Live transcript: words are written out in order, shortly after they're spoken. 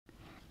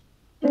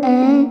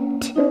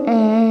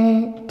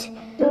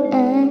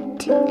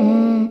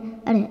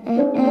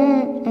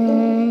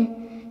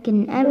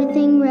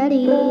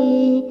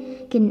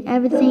Getting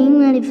everything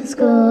ready for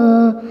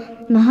school.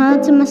 My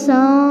heart and my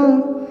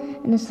soul,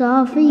 and it's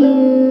all for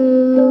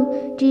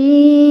you.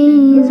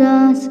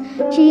 Jesus,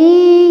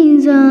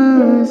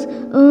 Jesus,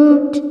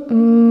 oot,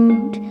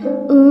 oot,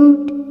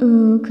 oot,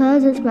 oot,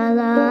 'cause it's my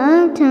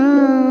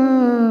lifetime.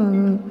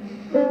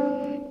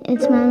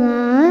 It's my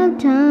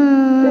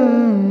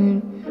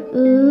lifetime.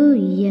 Ooh,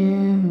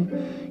 yeah.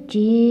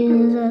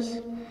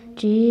 Jesus,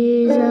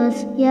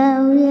 Jesus, yeah,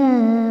 oh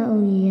yeah, oh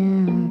yeah.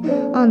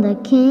 On the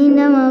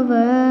kingdom of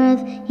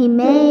earth, he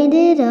made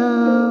it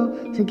all.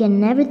 So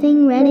getting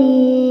everything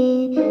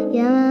ready,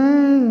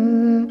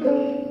 yeah.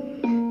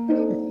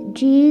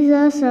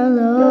 Jesus, our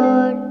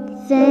Lord,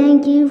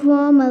 thank you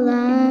for my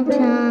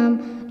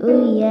lifetime.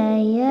 Ooh, yeah,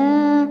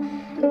 yeah.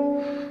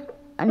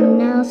 And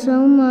now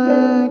so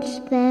much,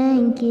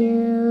 thank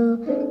you.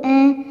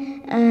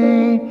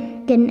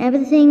 Getting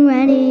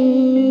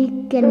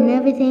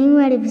everything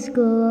ready for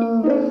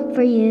school,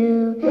 for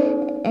you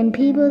and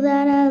people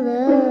that I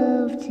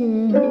love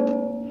too.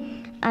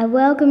 I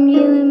welcome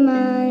you in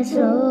my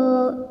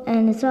soul,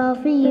 and it's all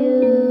for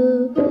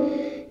you.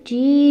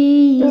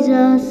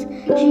 Jesus,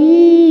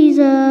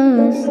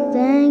 Jesus,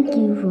 thank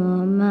you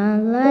for my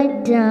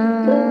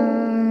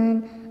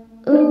lifetime.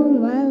 Ooh,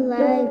 my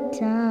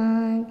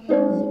lifetime.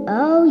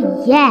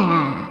 Oh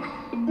yeah.